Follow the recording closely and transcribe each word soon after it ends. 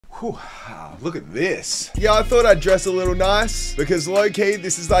Whew, look at this. Yeah, I thought I'd dress a little nice because low-key,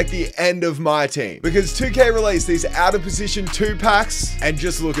 this is like the end of my team. Because 2K released these out of position 2 packs, and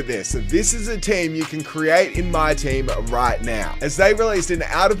just look at this. So this is a team you can create in my team right now. As they released an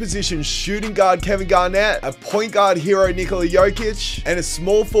out of position shooting guard Kevin Garnett, a point guard hero Nikola Jokic, and a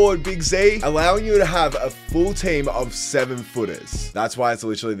small forward Big Z, allowing you to have a full team of 7-footers. That's why it's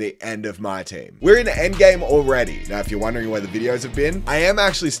literally the end of my team. We're in endgame already. Now, if you're wondering where the videos have been, I am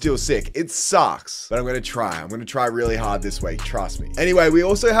actually still sick. It sucks, but I'm going to try. I'm going to try really hard this week. Trust me. Anyway, we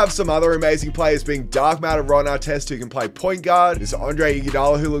also have some other amazing players being Matter Ron Artest, who can play point guard. This Andre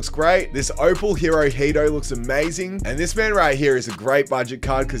Iguodala, who looks great. This Opal hero Hito looks amazing. And this man right here is a great budget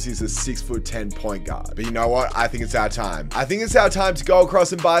card because he's a 6'10" point guard. But you know what? I think it's our time. I think it's our time to go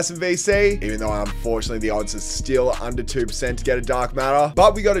across and buy some VC, even though unfortunately the odds are still under 2% to get a Dark Matter,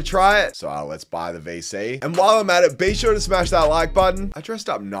 but we got to try it. So let's buy the VC. And while I'm at it, be sure to smash that like button. I dressed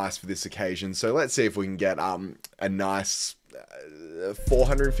up nice for this occasion, so let's see if we can get a nice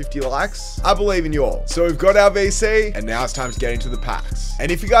 450 likes. I believe in you all. So we've got our VC, and now it's time to get into the packs.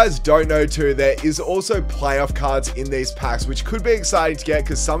 And if you guys don't know too, there is also playoff cards in these packs, which could be exciting to get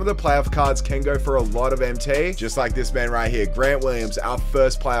because some of the playoff cards can go for a lot of MT, just like this man right here, Grant Williams, our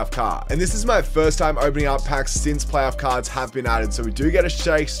first playoff card. And this is my first time opening up packs since playoff cards have been added, so we do get a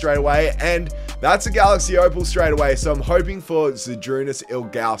shake straight away, and that's a Galaxy Opal straight away. So I'm hoping for Zydrunas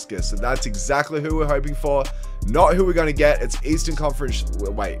Ilgauskas, so that's exactly who we're hoping for. Not who we're going to get. It's Eastern Conference.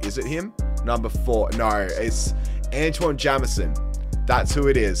 Wait, is it him? Number 4. No, it's Antoine Jamison. That's who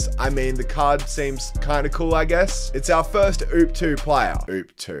it is. I mean, the card seems kind of cool, I guess. It's our first OOP 2 player.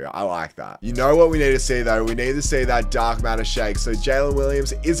 OOP 2, I like that. You know what we need to see though? We need to see that Dark Matter shake. So Jalen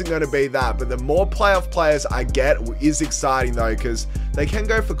Williams isn't going to be that, but the more playoff players I get is exciting though, because they can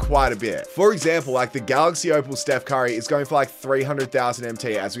go for quite a bit. For example, like the Galaxy Opal Steph Curry is going for like 300,000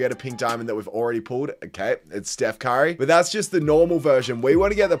 MT, as we had a pink diamond that we've already pulled. Okay, it's Steph Curry, but that's just the normal version. We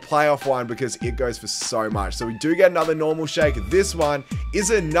want to get the playoff one because it goes for so much. So we do get another normal shake. This one is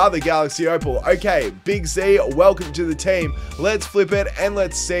another Galaxy Opal. Okay, Big Z, welcome to the team. Let's flip it and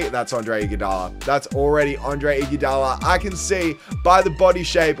let's see. That's Andre Iguodala. That's already Andre Iguodala. I can see by the body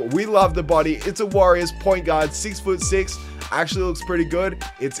shape. We love the body. It's a Warriors point guard, 6'6". Actually looks pretty good.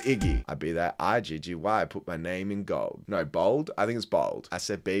 It's Iggy. I be that IGGY. Put my name in gold. No, bold. I think it's bold. I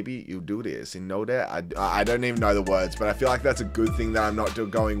said, baby, you do this. You know that? I don't even know the words, but I feel like that's a good thing that I'm not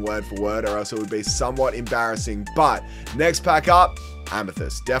going word for word, or else it would be somewhat embarrassing. But next pack up,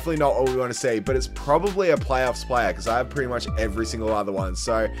 Amethyst. Definitely not all we want to see, but it's probably a playoffs player because I have pretty much every single other one.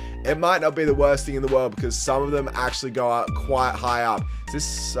 So it might not be the worst thing in the world because some of them actually go up quite high up. Is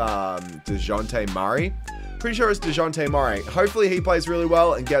this DeJounte Murray? Pretty sure it's DeJounte Murray. Hopefully he plays really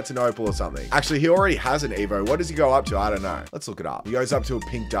well and gets an Opal or something. Actually, he already has an Evo. What does he go up to? I don't know. Let's look it up. He goes up to a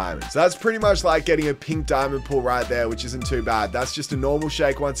pink diamond. So that's pretty much like getting a pink diamond pull right there, which isn't too bad. That's just a normal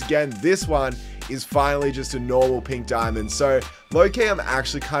shake. Once again, this one is finally just a normal pink diamond. So low-key, I'm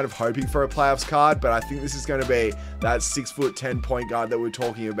actually kind of hoping for a playoffs card, but I think this is going to be that 6'10" point guard that we're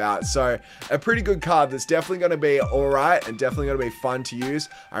talking about. So a pretty good card that's definitely going to be all right and definitely going to be fun to use.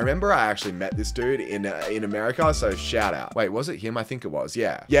 I remember I actually met this dude in America, so shout out. Wait, was it him? I think it was.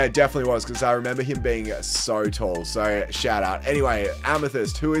 Yeah, it definitely was, because I remember him being so tall. So shout out. Anyway,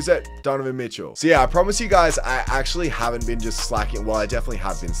 Amethyst, who is it? Donovan Mitchell. So yeah, I promise you guys, I actually haven't been just slacking. Well, I definitely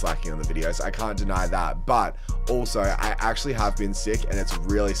have been slacking on the videos. I can't deny that, but also I actually have been sick and it's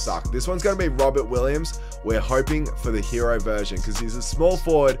really sucked. This one's going to be Robert Williams. We're hoping for the hero version because he's a small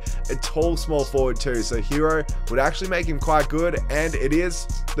forward, a tall small forward too. So hero would actually make him quite good, and it is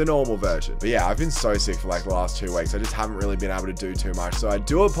the normal version. But yeah, I've been so sick for like the last 2 weeks. I just haven't really been able to do too much. So I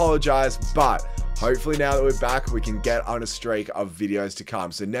do apologize, but hopefully now that we're back, we can get on a streak of videos to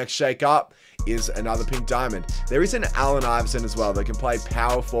come. So next shake up is another pink diamond. There is an Allen Iverson as well that can play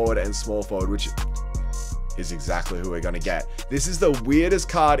power forward and small forward, which is exactly who we're going to get. This is the weirdest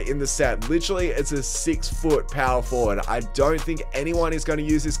card in the set. Literally, it's a 6-foot power forward. I don't think anyone is going to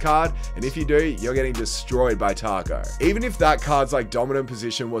use this card, and if you do, you're getting destroyed by Taco. Even if that card's like dominant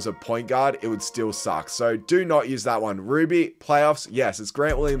position was a point guard, it would still suck. So do not use that one. Ruby, playoffs, yes, it's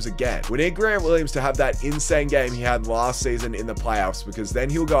Grant Williams again. We need Grant Williams to have that insane game he had last season in the playoffs, because then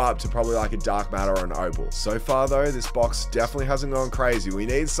he'll go up to probably like a Dark Matter or an Opal. So far though, this box definitely hasn't gone crazy. We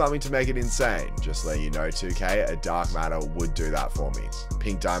need something to make it insane. Just let you know, 2K, a Dark Matter would do that for me.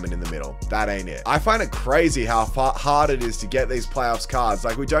 Pink diamond in the middle. That ain't it. I find it crazy how hard it is to get these playoffs cards.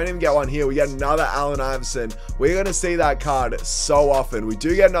 Like, we don't even get one here. We get another Allen Iverson. We're going to see that card so often. We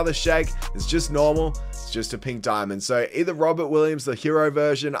do get another shake. It's just normal. It's It's just a pink diamond. So either Robert Williams, the hero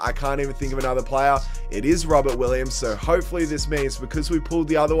version, I can't even think of another player. It is Robert Williams. So hopefully this means because we pulled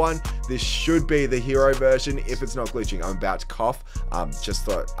the other one, this should be the hero version if it's not glitching. I'm about to cough. Just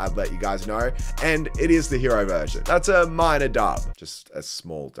thought I'd let you guys know. And it is the hero version. That's a minor dub. Just a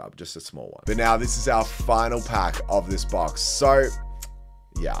small dub. Just a small one. But now this is our final pack of this box. So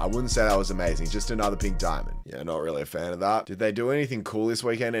yeah, I wouldn't say that was amazing. Just another pink diamond. Yeah, not really a fan of that. Did they do anything cool this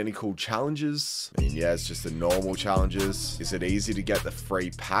weekend? Any cool challenges? I mean, yeah, it's just the normal challenges. Is it easy to get the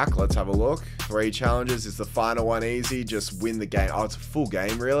free pack? Let's have a look. 3 challenges. Is the final one easy? Just win the game. Oh, it's a full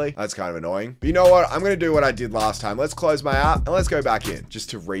game, really? That's kind of annoying. But you know what? I'm going to do what I did last time. Let's close my app and let's go back in just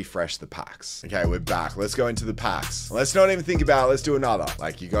to refresh the packs. Okay, we're back. Let's go into the packs. Let's not even think about it. Let's do another.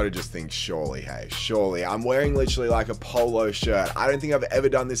 Like, you got to just think, surely, hey, surely. I'm wearing literally like a polo shirt. I don't think I've ever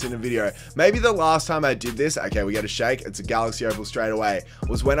done this in a video. Maybe the last time I did this, okay, we get a shake, it's a Galaxy Opal straight away,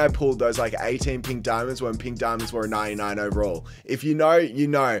 was when I pulled those like 18 pink diamonds when pink diamonds were a 99 overall. If you know, you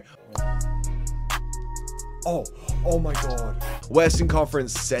know. Oh my God. Western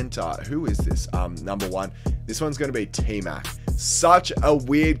Conference Center. Who is this? Number 1. This one's going to be T-Mac. Such a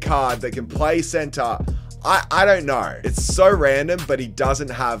weird card that can play center. I don't know. It's so random, but he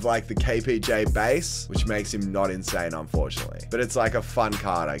doesn't have like the KPJ base, which makes him not insane, unfortunately. But it's like a fun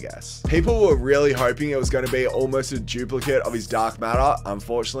card, I guess. People were really hoping it was going to be almost a duplicate of his Dark Matter.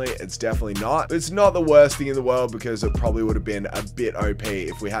 Unfortunately, it's definitely not. It's not the worst thing in the world because it probably would have been a bit OP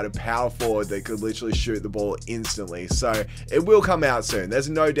if we had a power forward that could literally shoot the ball instantly. So it will come out soon.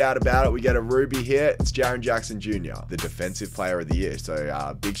 There's no doubt about it. We get a Ruby here. It's Jaren Jackson Jr., the defensive player of the year.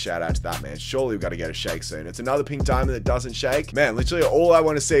 So big shout out to that, man. Surely we've got to get a shake soon. It's another pink diamond that doesn't shake. Man, literally all I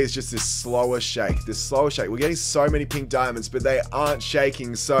want to see is just this slower shake. We're getting so many pink diamonds, but they aren't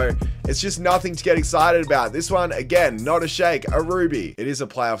shaking. So it's just nothing to get excited about. This one, again, not a shake, a Ruby. It is a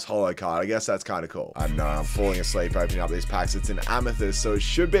playoffs holo card. I guess that's kind of cool. I know, I'm falling asleep opening up these packs. It's an amethyst, so it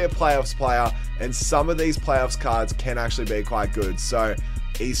should be a playoffs player. And some of these playoffs cards can actually be quite good. So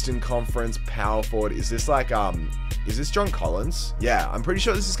Eastern Conference power forward. Is this like, is this John Collins? Yeah, I'm pretty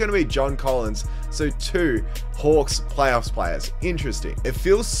sure this is going to be John Collins. So 2 Hawks playoffs players. Interesting. It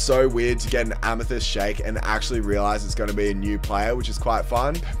feels so weird to get an amethyst shake and actually realize it's going to be a new player, which is quite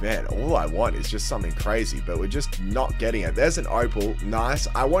fun. But man, all I want is just something crazy, but we're just not getting it. There's an opal. Nice.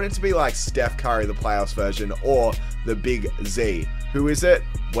 I want it to be like Steph Curry, the playoffs version, or the Big Z. Who is it?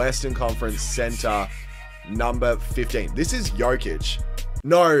 Western Conference Center, number 15. This is Jokic.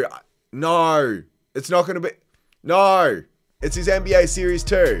 No, it's not going to be. No, it's his NBA Series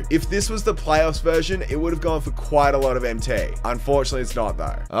 2. If this was the playoffs version, it would have gone for quite a lot of MT. Unfortunately, it's not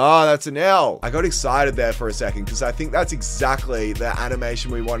though. Oh, that's an L. I got excited there for a second because I think that's exactly the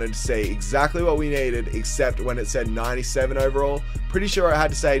animation we wanted to see. Exactly what we needed, except when it said 97 overall. Pretty sure I had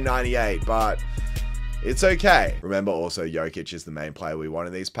to say 98, but it's okay. Remember also, Jokic is the main player we want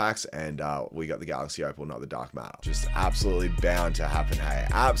in these packs, and we got the Galaxy Opal, not the Dark Matter. Just absolutely bound to happen, hey.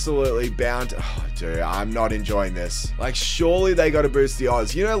 Absolutely bound to... Oh, dude, I'm not enjoying this. Like, surely they got to boost the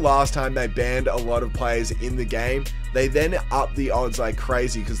odds. You know, last time they banned a lot of players in the game, they then upped the odds like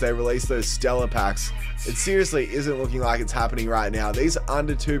crazy because they released those stellar packs. It seriously isn't looking like it's happening right now. These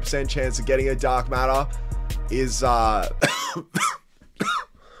under 2% chance of getting a Dark Matter is...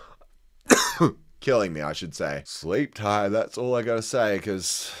 killing me, I should say. Sleep tired, that's all I gotta say,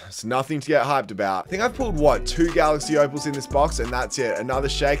 because it's nothing to get hyped about. I think I've pulled, what, 2 Galaxy Opals in this box, and that's it. Another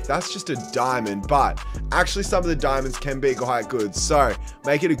shake, that's just a diamond, but actually some of the diamonds can be quite good. So,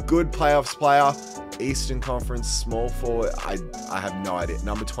 make it a good playoffs player. Eastern Conference, small forward, I have no idea.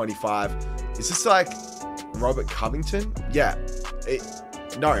 Number 25. Is this like Robert Covington? Yeah.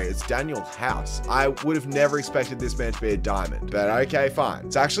 No, it's Daniel House. I would have never expected this man to be a diamond, but okay, fine.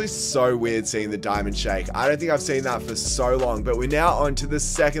 It's actually so weird seeing the diamond shake. I don't think I've seen that for so long, but we're now on to the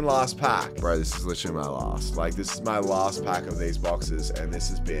second last pack. Bro, this is literally my last. Like, this is my last pack of these boxes, and this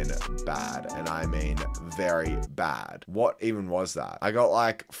has been bad, and I mean very bad. What even was that? I got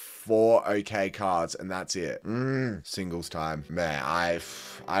like 4 okay cards, and that's it. Singles time. Man, I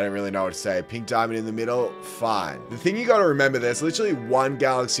don't really know what to say. Pink diamond in the middle, fine. The thing you got to remember, there's literally 1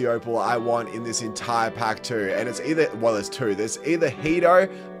 Galaxy Opal I want in this entire pack too, and it's either, well, there's 2. There's either Hito,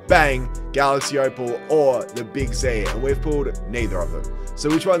 bang, Galaxy Opal, or the Big Z, and we've pulled neither of them. So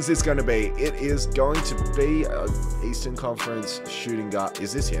which one's this going to be? It is going to be Eastern Conference shooting guard.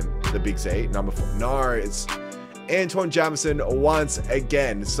 Is this him? The Big Z, number 4. No, it's Antoine Jamison once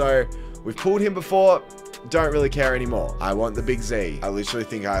again. So we've pulled him before. don't really care anymore. I want the big Z. I literally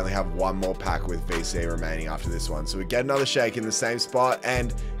think I only have one more pack with VC remaining after this one. So we get another shake in the same spot,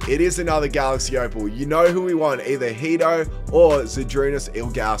 and it is another Galaxy Opal. You know who we want, either Hito or Zydrunas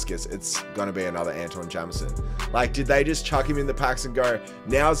Ilgauskas. It's gonna be another Anton Jamison. Like, did they just chuck him in the packs and go,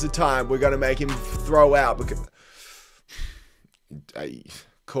 now's the time, we're gonna make him throw out because...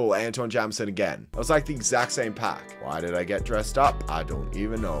 Cool, Anton Jamison again. It was like the exact same pack. Why did I get dressed up? I don't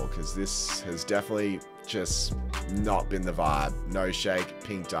even know, because this has definitely just not been the vibe. No shake,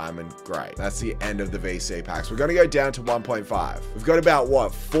 pink diamond, great. That's the end of the VC packs. We're gonna go down to 1.5. We've got about,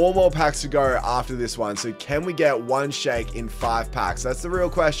 what, 4 more packs to go after this one. So can we get 1 shake in 5 packs? That's the real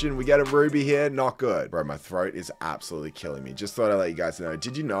question. We get a ruby here, not good. Bro, my throat is absolutely killing me. Just thought I'd let you guys know.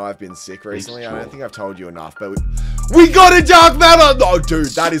 Did you know I've been sick recently? I don't think I've told you enough, but we got a dark matter. Oh, dude,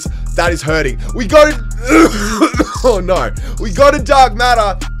 that is hurting. We got it. Oh no, we got a dark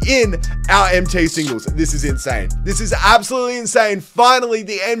matter in our MT singles. This is insane. This is absolutely insane. Finally,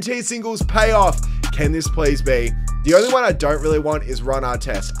 the MT singles pay off. Can this please be? The only one I don't really want is Ron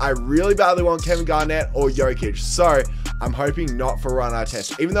Artest. I really badly want Kevin Garnett or Jokic. So I'm hoping not for Ron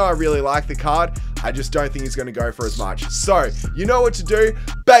Artest. Even though I really like the card, I just don't think he's going to go for as much. So you know what to do.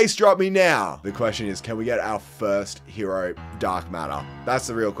 Base drop me now. The question is, can we get our first hero dark matter? That's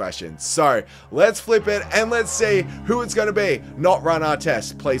the real question. So let's flip it and let's see who it's going to be. Not Ron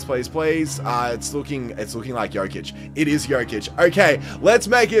Artest. Please, please, please. It's looking like Jokic. It is Jokic. Okay, let's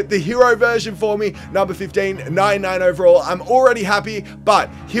make it the hero version for me. Number 15, 99 overall. I'm already happy, but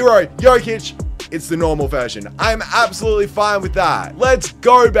hero Jokic, it's the normal version. I'm absolutely fine with that. Let's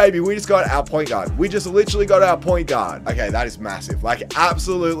go, baby. We just got our point guard. We just literally got our point guard. Okay, that is massive. Like,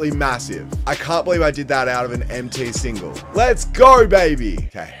 absolutely massive. I can't believe I did that out of an MT single. Let's go, baby.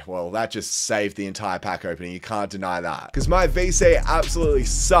 Okay, well, that just saved the entire pack opening. You can't deny that. Because my VC absolutely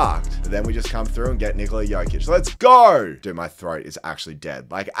sucked. But then we just come through and get Nikola Jokic. Let's go. Dude, my throat is actually dead.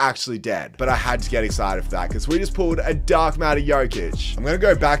 Like, actually dead. But I had to get excited for that because we just pulled a dark matter Jokic. I'm going to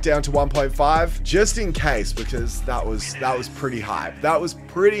go back down to 1.5. Just in case, because that was pretty hype. That was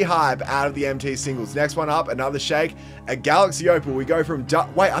pretty hype out of the MT singles. Next one up, another shake, a Galaxy Opal. We go from,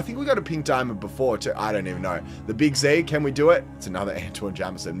 wait, I think we got a pink diamond before too. I don't even know. The big Z, can we do it? It's another Anton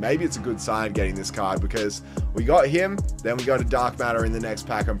Jamison. Maybe it's a good sign getting this card because we got him, then we got a dark matter in the next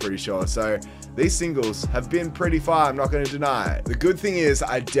pack, I'm pretty sure. So these singles have been pretty far, I'm not going to deny it. The good thing is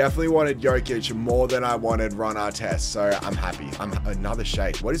I definitely wanted Jokic more than I wanted Ron Artest, so I'm happy. Another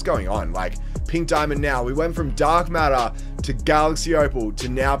shake. What is going on? Like, pink diamond now. We went from dark matter to Galaxy Opal to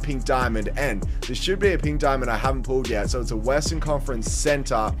now pink diamond, and this should be a pink diamond I haven't pulled yet. So it's a Western Conference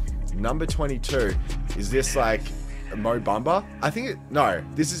center, number 22. Is this like Mo Bamba? I think no,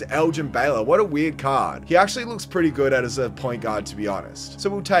 this is Elgin Baylor. What a weird card. He actually looks pretty good as a point guard, to be honest. So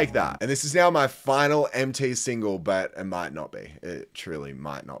we'll take that. And this is now my final MT single, but it might not be. It truly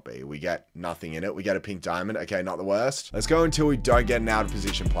might not be. We get nothing in it. We get a pink diamond. Okay, not the worst. Let's go until we don't get an out of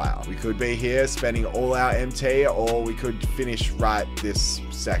position player. We could be here spending all our MT, or we could finish right this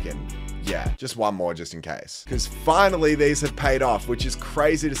second. Yeah, just one more just in case. Because finally these have paid off, which is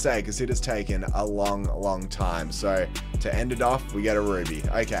crazy to say because it has taken a long time. So to end it off, we get a ruby.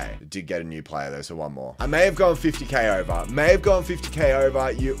 Okay, did get a new player though, so one more. I may have gone 50k over. May have gone 50k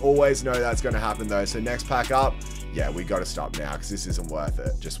over. You always know that's going to happen though. So next pack up, yeah, we got to stop now because this isn't worth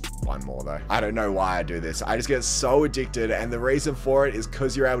it. Just one more though. I don't know why I do this. I just get so addicted, and the reason for it is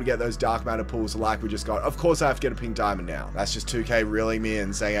because you're able to get those dark matter pulls like we just got. Of course I have to get a pink diamond now. That's just 2K reeling me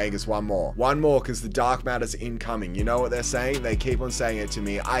in, saying, Angus, one more. One more because the dark matter's incoming. You know what they're saying? They keep on saying it to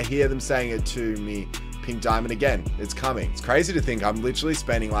me. I hear them saying it to me. Pink diamond again. It's coming. It's crazy to think I'm literally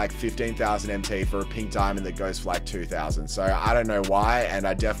spending like 15,000 MT for a pink diamond that goes for like 2,000. So I don't know why, and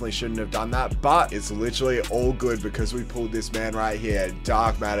I definitely shouldn't have done that, but it's literally all good because we pulled this man right here,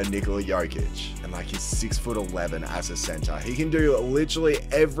 dark matter Nikola Jokic. And like, he's 6'11" as a center. He can do literally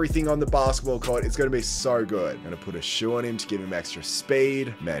everything on the basketball court. It's going to be so good. I'm going to put a shoe on him to give him extra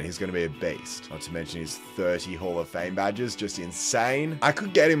speed. Man, he's going to be a beast. Not to mention his 30 Hall of Fame badges, just insane. I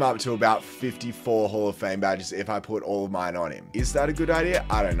could get him up to about 54 Hall of Fame badges if I put all of mine on him. Is that a good idea?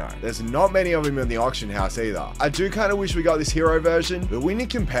 I don't know. There's not many of him in the auction house either. I do kind of wish we got this hero version, but when you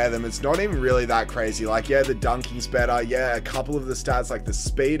compare them, it's not even really that crazy. Like, yeah, the dunking's better. Yeah, a couple of the stats like the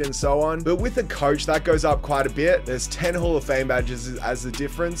speed and so on. But with the coach, that goes up quite a bit. There's 10 Hall of Fame badges as the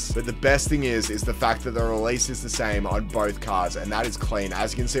difference. But the best thing is the fact that the release is the same on both cards, and that is clean.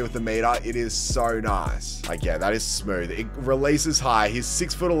 As you can see with the meter, it is so nice. Like, yeah, that is smooth. It releases high. He's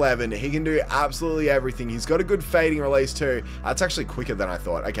 6'11". He can do absolutely everything everything. He's got a good fading release too. That's actually quicker than I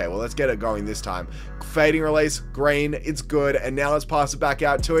thought. Okay, well, let's get it going this time. Fading release, green, it's good. And now let's pass it back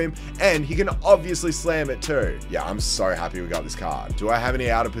out to him. And he can obviously slam it too. Yeah, I'm so happy we got this card. Do I have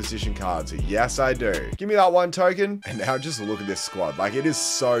any out of position cards? Yes, I do. Give me that one token. And now just look at this squad. Like, it is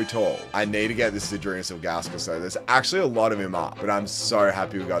so tall. I need to get this Zadrunas Ilgauskas, so there's actually a lot of him up. But I'm so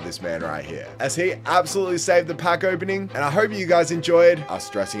happy we got this man right here, as he absolutely saved the pack opening. And I hope you guys enjoyed. Us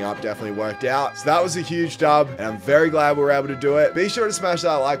dressing up definitely worked out. So that was a huge dub, and I'm very glad we were able to do it. Be sure to smash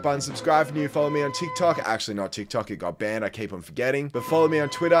that like button, subscribe if you're new, follow me on TikTok. Actually, not TikTok, it got banned. I keep on forgetting. But follow me on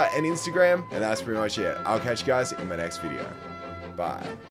Twitter and Instagram. And that's pretty much it. I'll catch you guys in my next video. Bye.